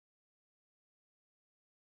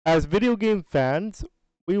As video game fans,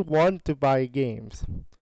 we want to buy games.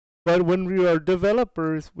 But when we are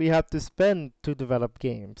developers, we have to spend to develop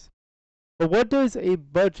games. But what does a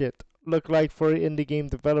budget look like for an indie game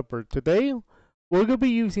developer? Today, we're going to be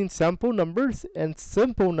using sample numbers and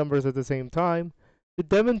simple numbers at the same time to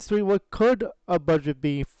demonstrate what could a budget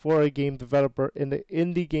be for a game developer in the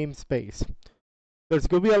indie game space. There's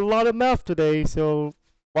going to be a lot of math today, so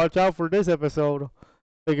watch out for this episode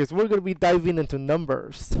because we're going to be diving into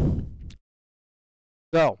numbers.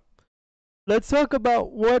 So, let's talk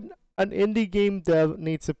about what an indie game dev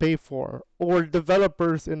needs to pay for, or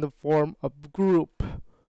developers in the form of group.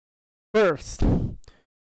 First,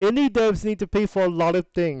 indie devs need to pay for a lot of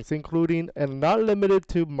things, including and not limited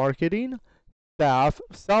to marketing, staff,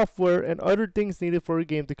 software, and other things needed for a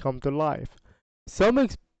game to come to life. Some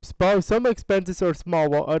expenses are small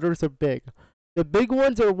while others are big. The big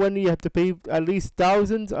ones are when you have to pay at least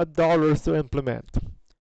thousands of dollars to implement.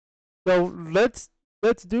 So let's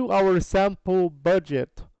do our sample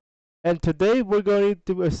budget. And today we're going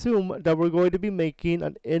to assume that we're going to be making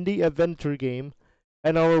an indie adventure game,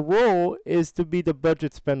 and our role is to be the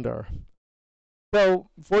budget spender. So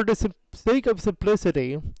for the sake of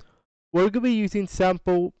simplicity, we're going to be using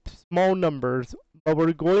sample small numbers, but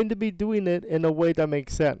we're going to be doing it in a way that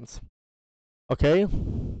makes sense. Okay?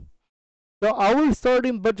 So our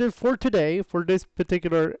starting budget for today, for this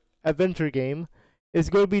particular adventure game, is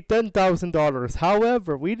going to be $10,000.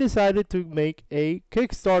 However, we decided to make a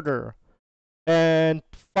Kickstarter. And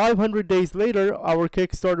 500 days later, our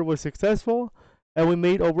Kickstarter was successful, and we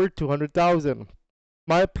made over 200,000,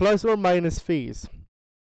 my plus or minus fees.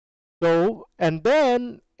 So, and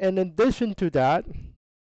then in addition to that,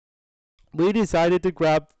 we decided to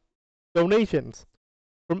grab donations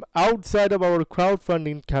from outside of our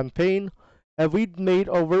crowdfunding campaign, and we made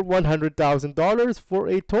over $100,000 for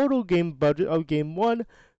a total game budget of game one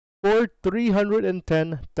for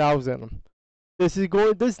 310,000.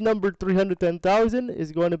 This number 310,000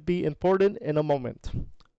 is going to be important in a moment.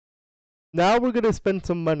 Now we're going to spend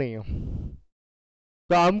some money.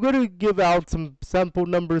 So I'm going to give out some sample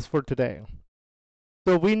numbers for today.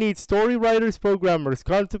 So we need story writers, programmers,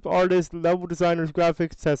 concept artists, level designers,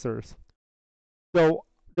 graphics testers. So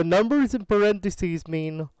the numbers in parentheses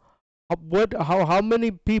mean how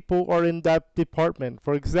many people are in that department.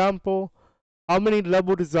 For example, how many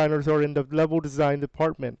level designers are in the level design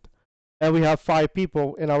department. And we have 5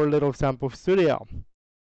 people in our little sample studio.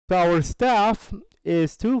 So our staff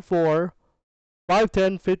is 2, 4, 5,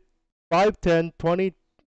 10, 5, 10, 20,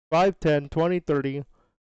 5, 10, 20, 30,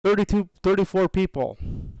 32, 34 people.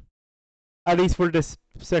 At least for this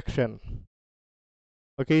section.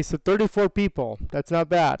 Okay, so 34 people. That's not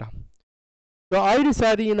bad. So I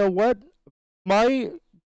decided, you know what? My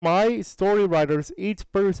story writers, each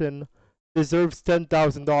person deserves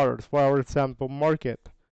 $10,000 for our sample market.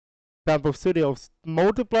 Sample studios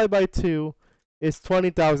multiplied by 2 is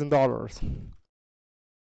 $20,000.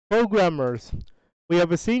 Programmers. We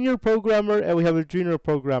have a senior programmer and we have a junior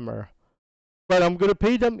programmer. But I'm going to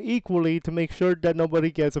pay them equally to make sure that nobody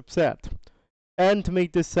gets upset. And to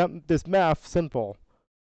make this math simple.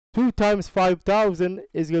 2 times 5,000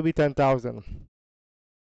 is going to be 10,000.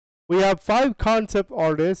 We have 5 concept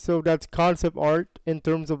artists, so that's concept art in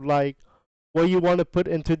terms of like what you want to put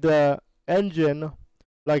into the engine,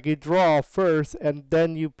 like you draw first and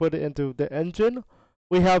then you put it into the engine.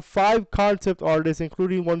 We have 5 concept artists,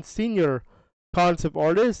 including 1 senior concept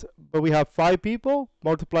artist, but we have 5 people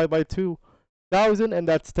multiplied by 2,000, and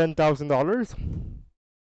that's $10,000.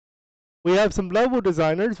 We have some level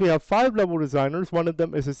designers. We have 5 level designers. One of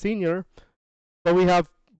them is a senior, but we have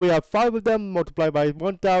 5 of them multiplied by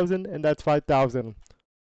 1,000, and that's 5,000.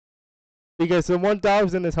 Because the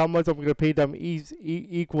 1,000 is how much I'm going to pay them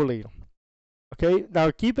equally. Okay,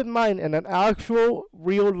 now keep in mind, in an actual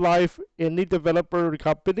real life indie developer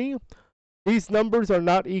company, these numbers are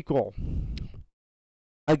not equal.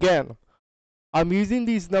 Again, I'm using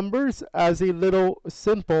these numbers as a little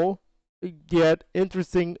simple yet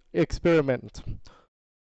interesting experiment.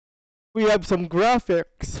 We have some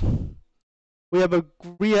graphics. We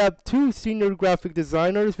have 2 senior graphic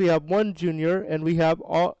designers, we have 1 junior, and we have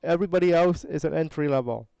everybody else is an entry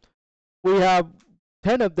level. We have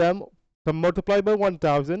 10 of them, so multiply by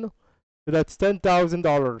 1,000, so that's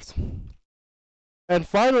 $10,000. And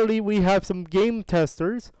finally, we have some game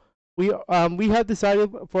testers. We have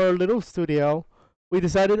decided for our little studio, we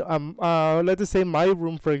decided let's just say my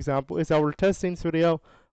room, for example, is our testing studio.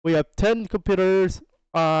 We have 10 computers.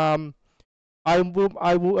 I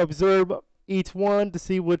will observe each one to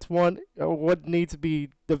see which one what needs to be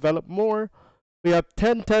developed more. We have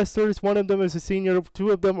 10 testers. 1 of them is a senior,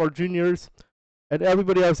 2 of them are juniors, and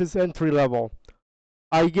everybody else is entry level.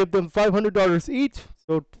 I give them $500 each,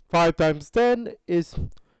 so 5 times 10 is,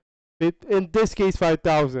 in this case,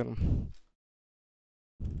 5,000.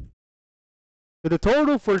 So the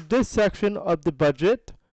total for this section of the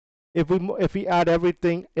budget, if we add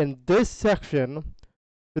everything in this section,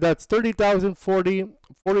 so that's 30,000, 40,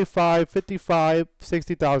 45, 55,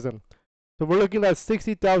 60,000. So we're looking at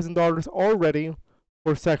 $60,000 already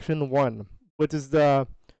for section 1, which is the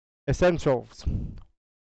essentials.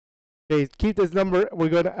 Okay, keep this number. We're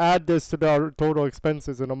going to add this to our total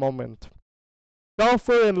expenses in a moment.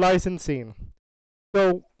 Software and licensing.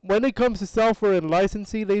 So when it comes to software and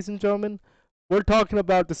licensing, ladies and gentlemen, we're talking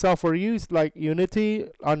about the software used like Unity,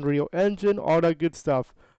 Unreal Engine, all that good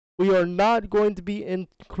stuff. We are not going to be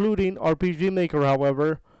including RPG Maker,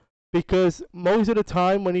 however, because most of the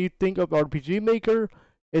time when you think of RPG Maker,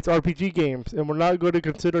 it's RPG games, and we're not going to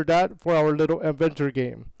consider that for our little adventure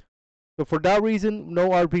game. So for that reason, no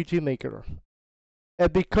RPG Maker.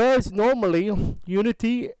 And because normally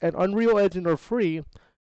Unity and Unreal Engine are free,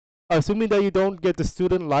 assuming that you don't get the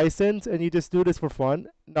student license and you just do this for fun,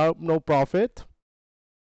 no profit,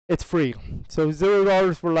 it's free. So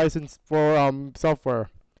 $0 for license for software.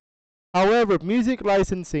 However, music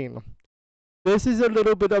licensing, this is a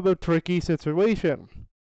little bit of a tricky situation.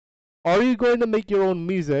 Are you going to make your own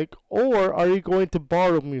music, or are you going to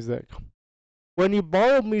borrow music? When you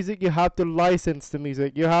borrow music, you have to license the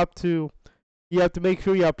music. You have to make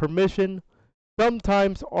sure you have permission.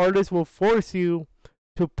 Sometimes artists will force you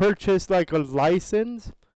to purchase like a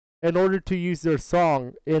license in order to use their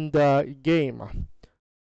song in the game.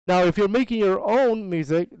 Now, if you're making your own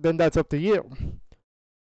music, then that's up to you.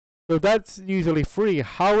 So that's usually free.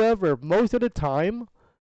 However, most of the time,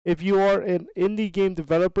 if you are an indie game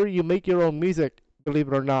developer, you make your own music, believe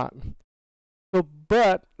it or not. So,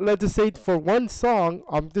 but let's just say for one song,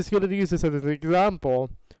 I'm just going to use this as an example,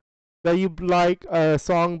 that you like a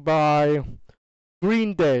song by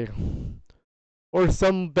Green Day or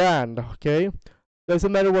some band, okay?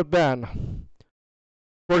 Doesn't matter what band.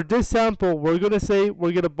 For this sample, we're going to say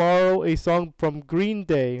we're going to borrow a song from Green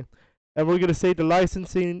Day, and we're going to say the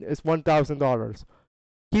licensing is $1,000.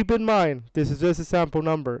 Keep in mind, this is just a sample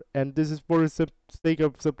number, and this is for the sake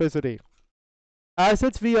of simplicity.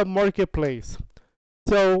 Assets via marketplace.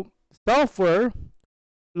 So software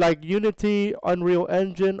like Unity, Unreal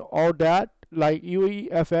Engine, all that, like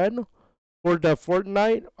UEFN for the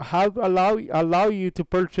Fortnite, allow you to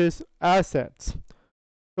purchase assets.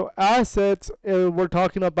 So assets, we're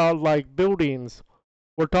talking about like buildings.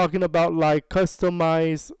 We're talking about like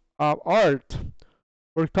customized art.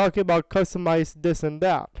 We're talking about customized this and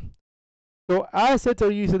that. So assets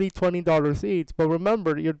are usually $20 each, but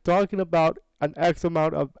remember, you're talking about an X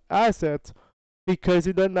amount of assets because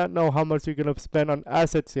you do not know how much you're going to spend on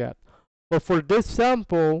assets yet. But for this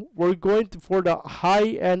sample, we're going to for the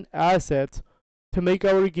high-end assets to make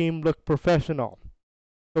our game look professional.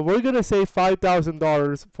 So we're going to say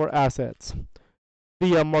 $5,000 for assets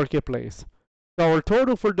via marketplace. So our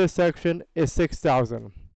total for this section is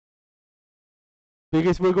 $6,000.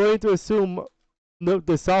 Because we're going to assume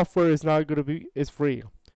the software is not going to be free.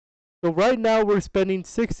 So right now we're spending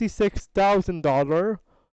 $66,000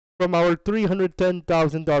 from our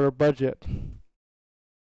 $310,000 budget.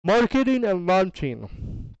 Marketing and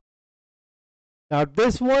launching. Now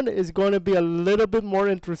this one is going to be a little bit more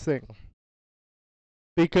interesting,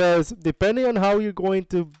 because depending on how you're going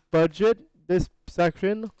to budget this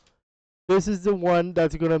section, this is the one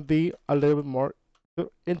that's going to be a little bit more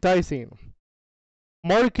enticing.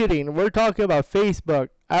 Marketing, we're talking about Facebook,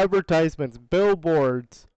 advertisements,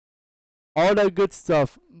 billboards, all that good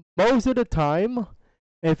stuff. Most of the time,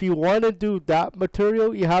 if you want to do that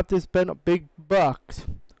material, you have to spend big bucks.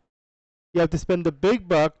 You have to spend the big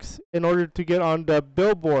bucks in order to get on the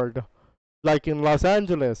billboard, like in Los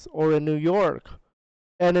Angeles or in New York.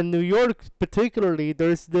 And in New York particularly,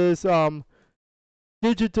 there's this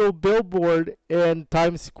digital billboard in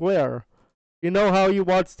Times Square. You know how you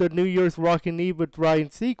watch the New Year's Rockin' Eve with Ryan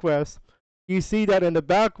Seacrest? You see that in the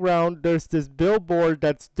background, there's this billboard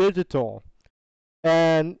that's digital.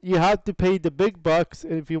 And you have to pay the big bucks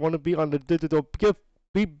if you want to be on the digital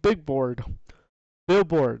billboard.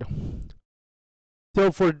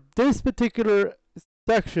 So for this particular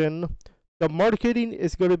section, the marketing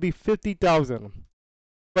is going to be $50,000.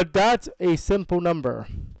 But that's a simple number.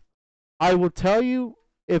 I will tell you,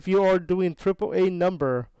 if you are doing AAA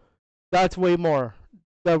number, that's way more.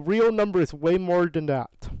 The real number is way more than that.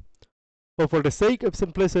 But for the sake of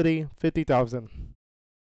simplicity, 50,000.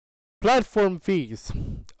 Platform fees.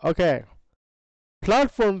 Okay.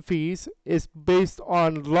 Platform fees is based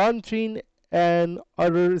on launching and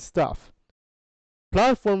other stuff.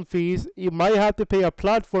 platform fees, you might have to pay a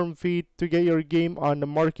platform fee to get your game on the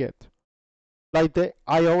market, like the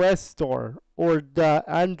iOS store or the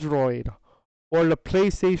Android or the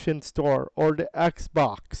PlayStation store or the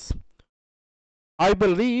Xbox. I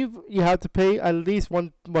believe you have to pay at least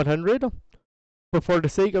 100, but for the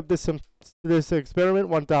sake of this experiment,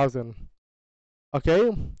 1,000.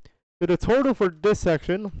 Okay, so the total for this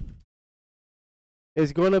section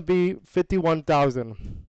is going to be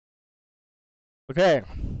 51,000. Okay,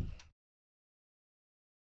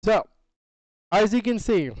 so as you can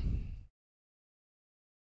see,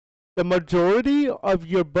 the majority of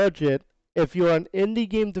your budget, if you're an indie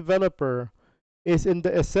game developer, is in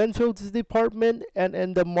the essentials department and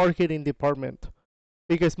in the marketing department,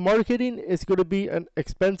 because marketing is going to be an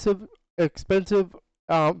expensive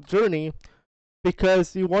journey,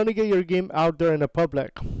 because you want to get your game out there in the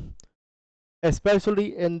public,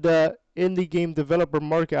 especially in the indie game developer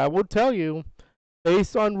market. I will tell you,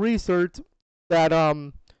 based on research, that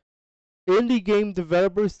indie game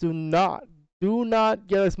developers do not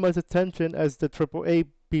get as much attention as the AAA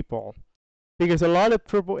people, because a lot of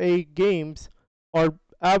AAA games are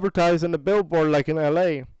advertised on the billboard, like in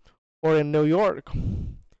LA or in New York.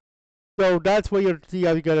 So that's what you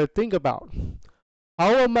gotta think about.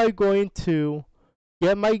 How am I going to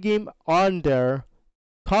get my game on there,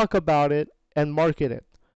 talk about it, and market it?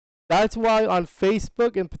 That's why on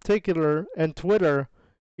Facebook in particular and Twitter,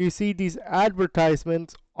 you see these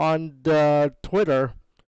advertisements on the Twitter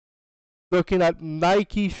looking at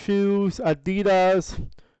Nike shoes, Adidas.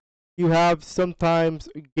 You have sometimes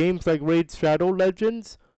games like Raid Shadow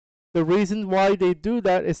Legends. The reason why they do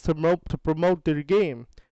that is to promote their game,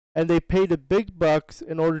 and they pay the big bucks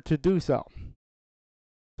in order to do so.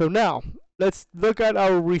 So now, let's look at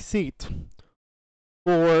our receipt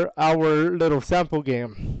for our little sample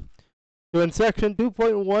game. So in section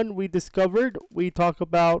 2.1, we talk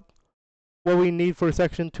about what we need for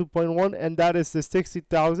section 2.1, and that is the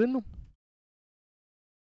 60,000.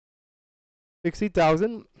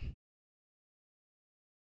 60,000.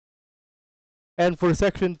 And for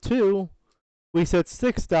section 2, we said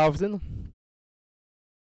 6,000.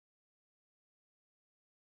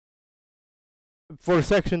 For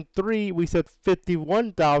section 3, we said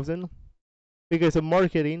 51,000 because of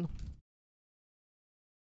marketing.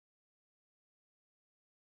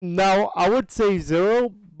 Now, I would say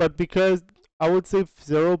 0, but because I would say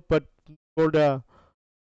 0, but for the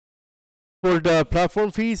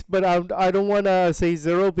platform fees, but I don't want to say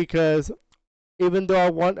 0, because even though I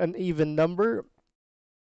want an even number,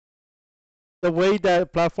 the way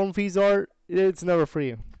that platform fees are, it's never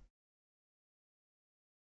free.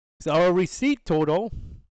 So our receipt total,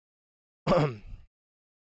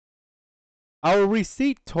 our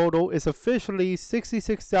receipt total is officially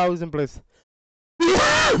 66,000 plus.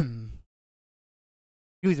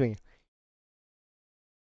 Excuse me.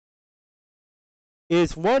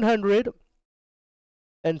 Is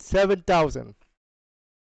 107,000.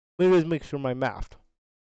 Let me just make sure my math.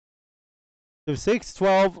 So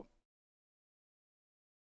 612,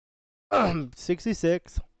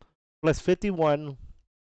 66 plus 51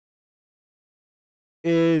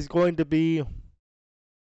 is going to be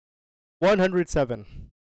 107.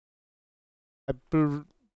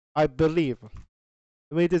 I believe.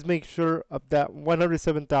 Let me just make sure of that.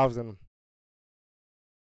 107,000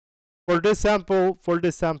 for this sample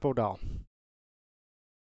now.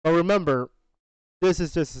 But remember, this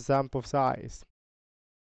is just a sample size.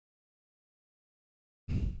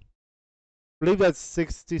 I believe that's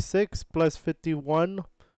 66 plus 51.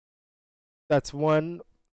 That's 1.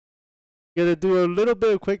 Gonna do a little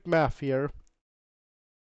bit of quick math here.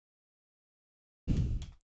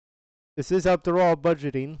 This is after all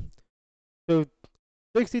budgeting. So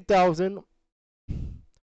 60,000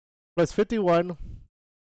 plus 51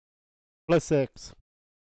 plus 6.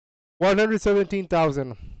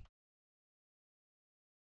 117,000.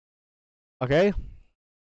 Okay?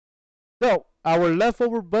 So our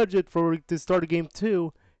leftover budget for to start game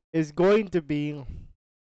 2 is going to be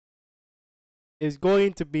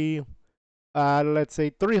let's say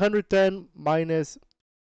 310 minus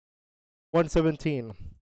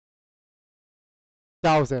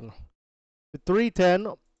 117,000.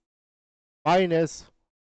 310 minus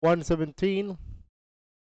 117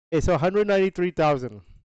 is 193,000.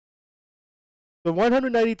 So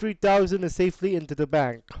 193,000 is safely into the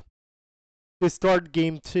bank to start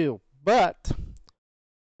game 2. But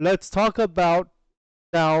let's talk about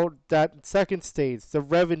now that second stage, the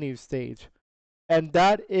revenue stage. And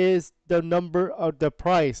that is the number of the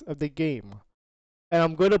price of the game. And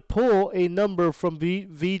I'm going to pull a number from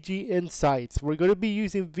VG Insights. We're going to be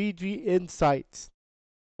using VG Insights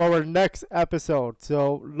for our next episode,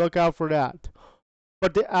 so look out for that.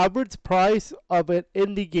 But the average price of an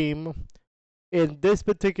indie game in this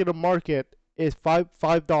particular market is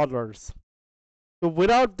 $5. So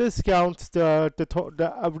without discounts,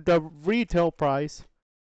 the retail price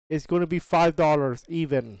is going to be $5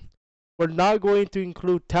 even. We're not going to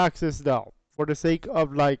include taxes though, for the sake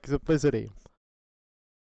of like simplicity.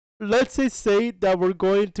 Let's just say that we're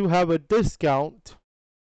going to have a discount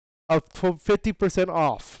of 50%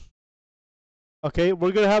 off. Okay,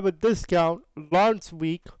 we're gonna have a discount launch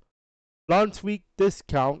week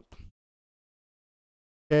discount.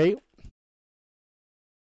 Okay,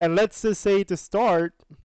 and let's just say to start,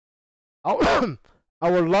 our,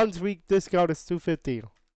 our launch week discount is $250.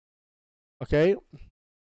 Okay,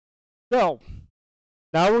 so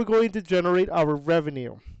now we're going to generate our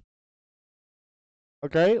revenue.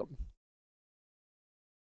 Okay,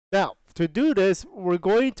 now to do this, we're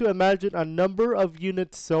going to imagine a number of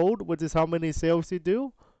units sold, which is how many sales you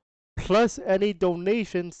do, plus any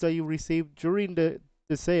donations that you receive during the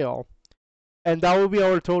sale. And that will be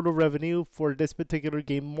our total revenue for this particular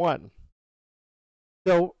game one.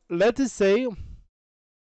 So let's just say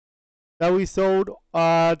that we sold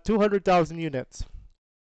 200,000 units.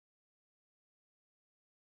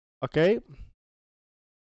 Okay.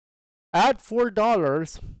 At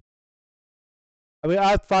 $4, I mean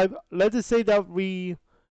at 5, let's just say that we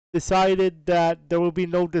decided that there will be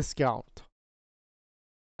no discount.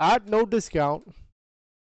 At no discount,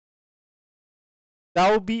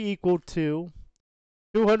 that will be equal to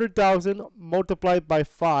 200,000 multiplied by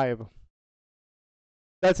 5.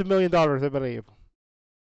 That's $1 million, I believe.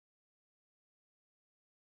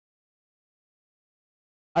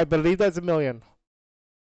 I believe that's $1 million.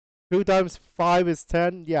 2 times 5 is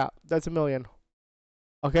 10. Yeah, that's $1 million.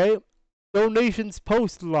 Okay. Donations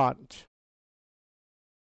post launch.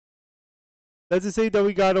 Let's just say that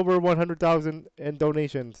we got over 100,000 in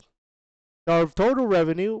donations. Our total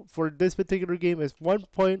revenue for this particular game is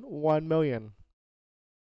 1.1 million.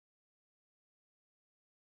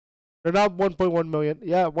 Or not 1.1 million.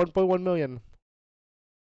 Yeah, 1.1 million.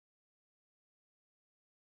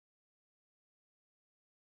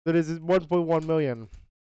 So this is 1.1 million.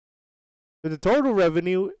 So the total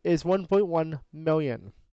revenue is 1.1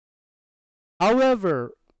 million.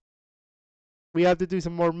 However, we have to do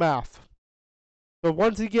some more math. So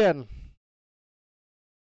once again,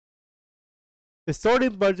 the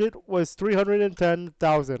starting budget was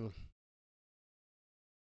 310,000.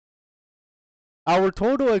 Our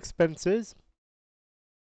total expenses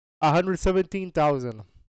 117,000.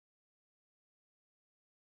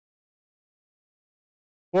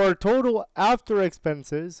 For our total after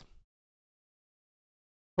expenses,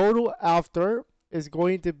 total after is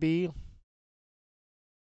going to be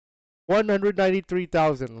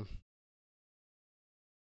 193,000.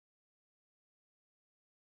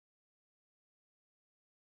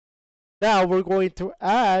 Now we're going to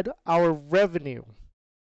add our revenue,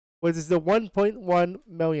 which is the 1.1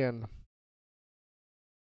 million.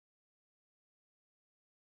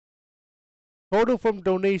 Total from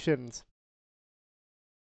donations,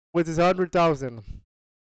 which is 100,000.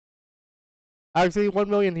 Actually, 1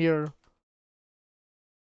 million here,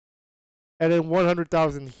 and then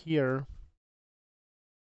 100,000 here.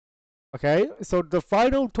 Okay, so the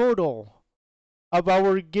final total of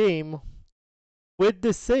our game with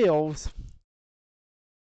the sales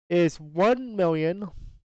is 1 million.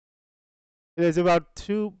 It is about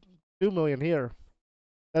 2 million here.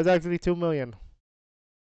 That's actually 2 million.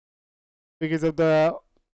 Because of the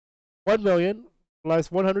 1 million plus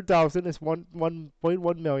 100,000 is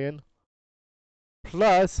 1.1 million.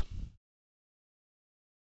 Plus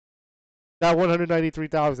that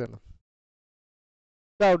 193,000.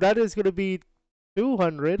 So that is going to be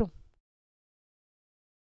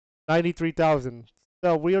 293,000.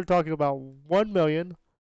 So we are talking about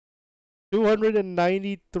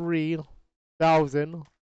 1,293,000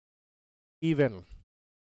 even.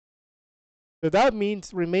 So that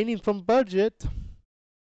means remaining from budget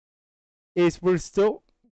is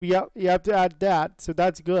you have to add that, so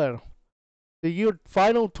that's good. So your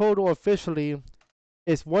final total officially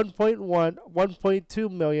is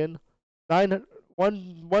 1.2 million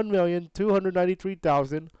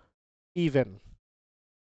 1,293,000 even.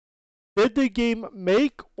 Did the game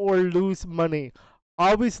make or lose money?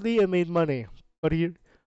 Obviously it made money, but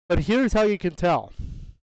here's how you can tell.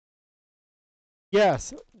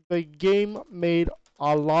 Yes, the game made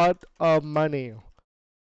a lot of money.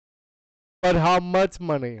 But how much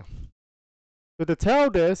money? So to tell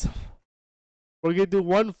this, we're going to do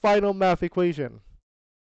one final math equation.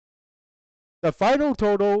 The final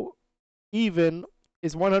total even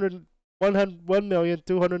is 100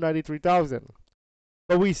 1,293,000.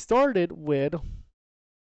 But we started with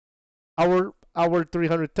our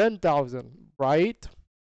 310,000, right?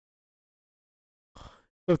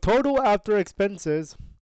 The total after expenses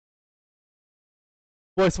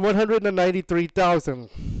was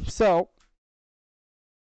 193,000. So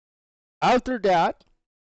after that,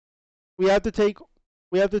 we have to take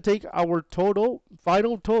our total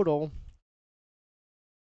final total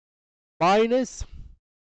minus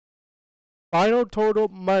final total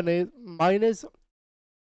money minus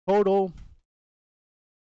total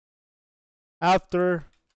after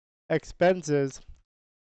expenses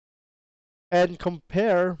and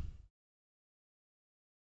compare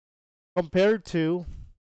to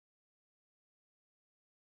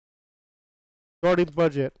starting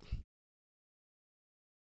budget.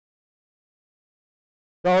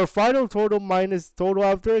 So our final total minus total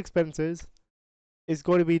after expenses is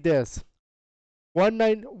going to be this: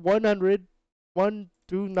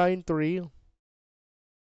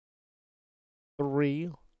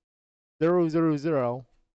 1,293,3,000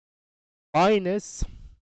 minus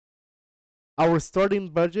our starting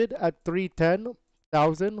budget at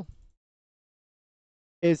 310,000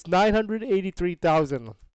 is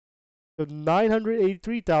 983,000. So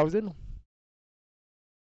 983,000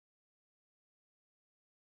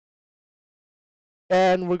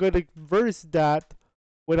 and we're going to verse that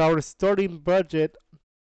with our starting budget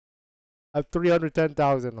of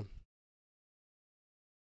 310,000.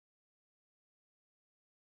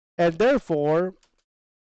 And therefore,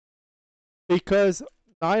 because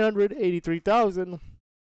 983,000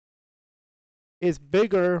 is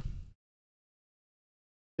bigger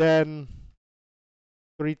than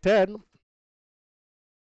 310,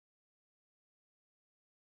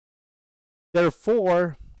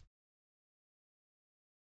 therefore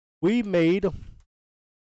we made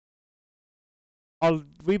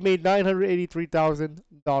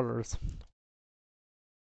 $983,000.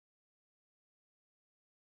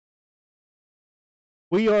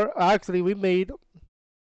 We made,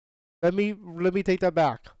 let me take that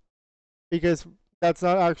back, because that's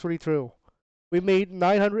not actually true. We made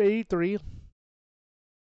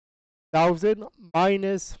 983,000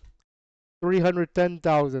 minus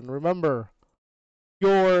 310,000. Remember,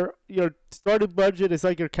 your starting budget is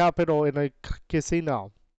like your capital in a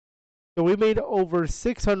casino. So we made over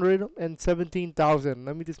 617,000.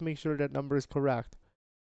 Let me just make sure that number is correct.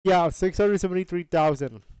 Yeah,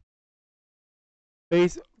 673,000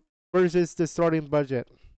 base versus the starting budget.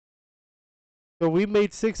 So we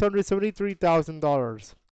made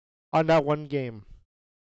 $673,000 on that one game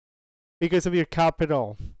because of your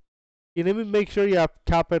capital. You need to make sure you have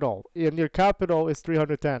capital, and your capital is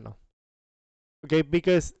 310. Okay,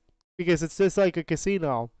 because it's just like a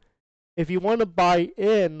casino. If you want to buy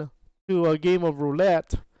in to a game of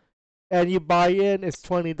roulette, and you buy in is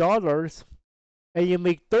 $20, and you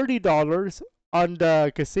make $30 on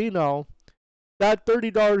the casino, that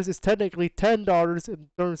 $30 is technically $10 in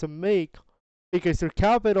terms of make, because your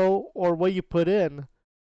capital or what you put in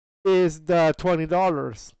is the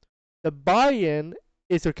 $20. The buy-in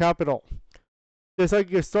is your capital. Just like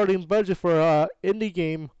your starting budget for a indie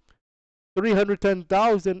game,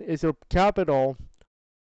 310,000 is your capital.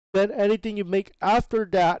 Then anything you make after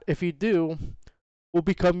that, if you do, will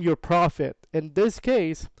become your profit. In this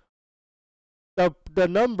case, the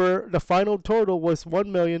final total was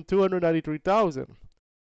 1,293,000.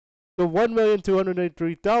 So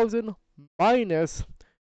 1,293,000 minus,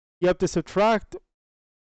 you have to subtract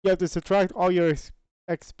all your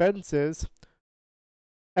expenses,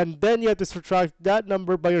 and then you have to subtract that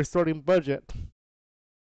number by your starting budget.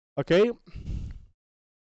 Okay?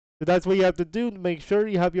 So that's what you have to do to make sure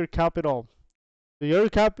you have your capital. So your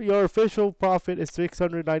official profit is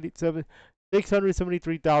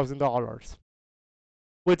 $673,000,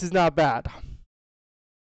 which is not bad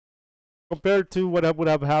compared to what would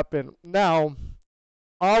have happened. Now,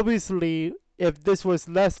 obviously, if this was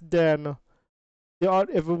less than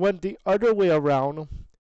if it went the other way around,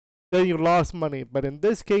 then you lost money. But in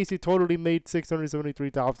this case, you totally made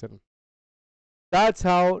 $673,000. That's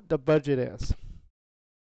how the budget is.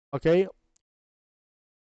 Okay.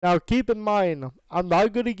 Now keep in mind, I'm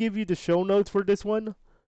not going to give you the show notes for this one,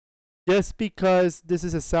 just because this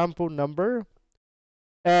is a sample number,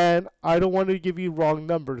 and I don't want to give you wrong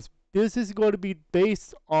numbers. This is going to be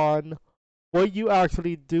based on what you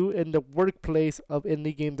actually do in the workplace of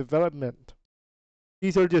indie game development.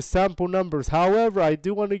 These are just sample numbers. However, I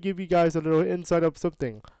do want to give you guys a little insight of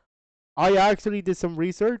something. I actually did some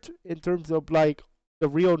research in terms of like the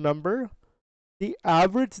real number. The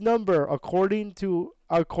average number according to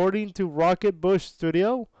Rocket Bush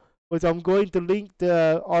Studio which I'm going to link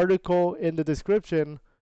the article in the description.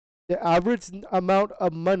 The average amount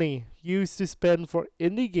of money used to spend for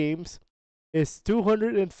indie games is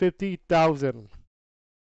 250,000.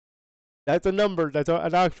 That's a number. That's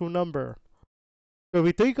an actual number. So if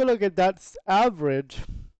we take a look at that average,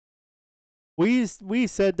 we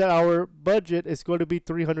said that our budget is going to be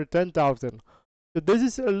 310,000. So this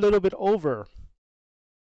is a little bit over.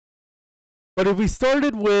 But if we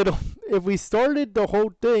started the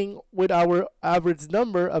whole thing with our average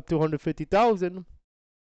number of 250,000,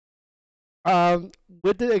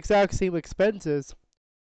 with the exact same expenses,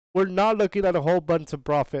 we're not looking at a whole bunch of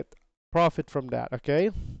profit from that,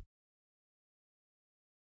 okay?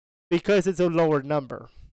 Because it's a lower number.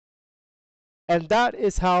 And that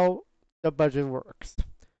is how the budget works.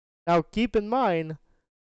 Now keep in mind,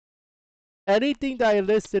 anything that I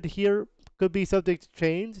listed here could be subject to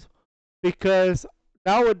change because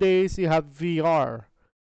nowadays you have VR,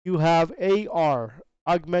 you have AR,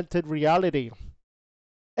 augmented reality.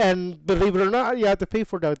 And believe it or not, you have to pay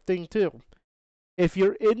for that thing too. If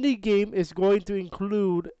your indie game is going to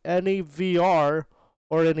include any VR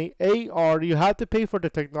or any AR, you have to pay for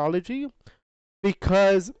the technology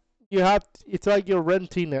because it's like you're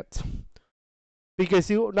renting it.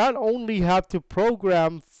 Because you not only have to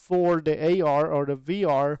program for the AR or the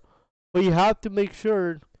VR, but you have to make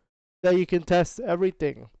sure that you can test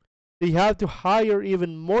everything. You have to hire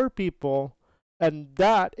even more people, and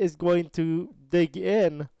that is going to dig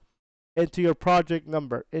into your project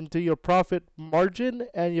number, into your profit margin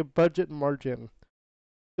and your budget margin.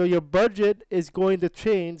 So your budget is going to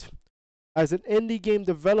change as an indie game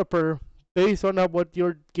developer based on what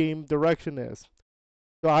your game direction is.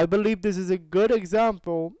 So I believe this is a good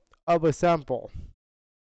example of a sample.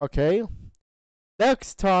 Okay?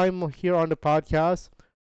 Next time here on the podcast,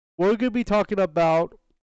 we're going to be talking about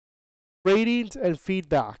ratings and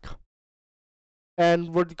feedback.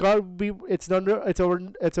 And we're gonna be it's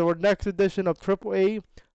our next edition of AAA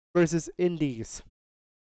versus indies.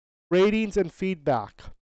 Ratings and feedback.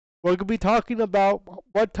 We're gonna be talking about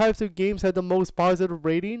what types of games had the most positive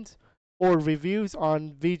ratings or reviews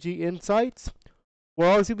on VG Insights.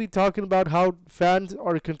 We'll also be talking about how fans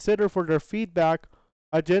are considered for their feedback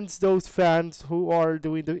against those fans who are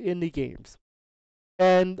doing the indie games.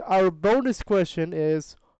 And our bonus question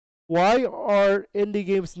is, why are indie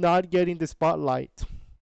games not getting the spotlight?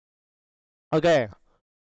 Okay,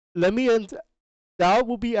 let me end. That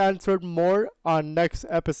will be answered more on next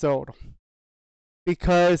episode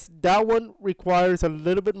because that one requires a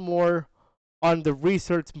little bit more on the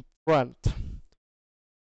research front.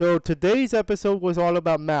 So today's episode was all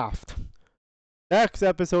about math. Next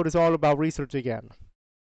episode is all about research again.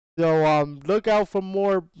 So look out for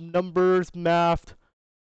more numbers, math,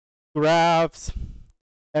 graphs,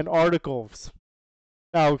 and articles.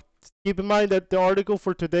 Now keep in mind that the article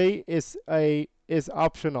for today is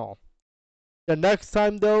optional. The next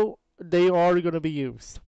time though, they are going to be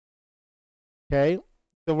used. Okay,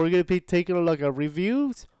 so we're going to be taking a look at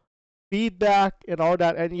reviews, feedback, and all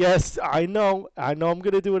that. And yes, I know I'm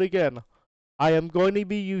going to do it again. I am going to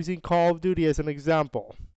be using Call of Duty as an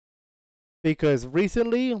example because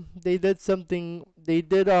recently they did something. They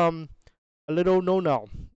did a little no,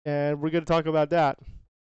 and we're going to talk about that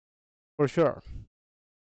for sure.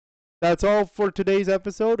 That's all for today's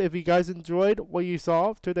episode. If you guys enjoyed what you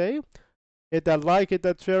saw today, hit that like, hit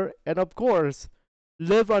that share, and of course,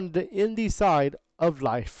 live on the indie side of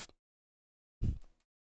life.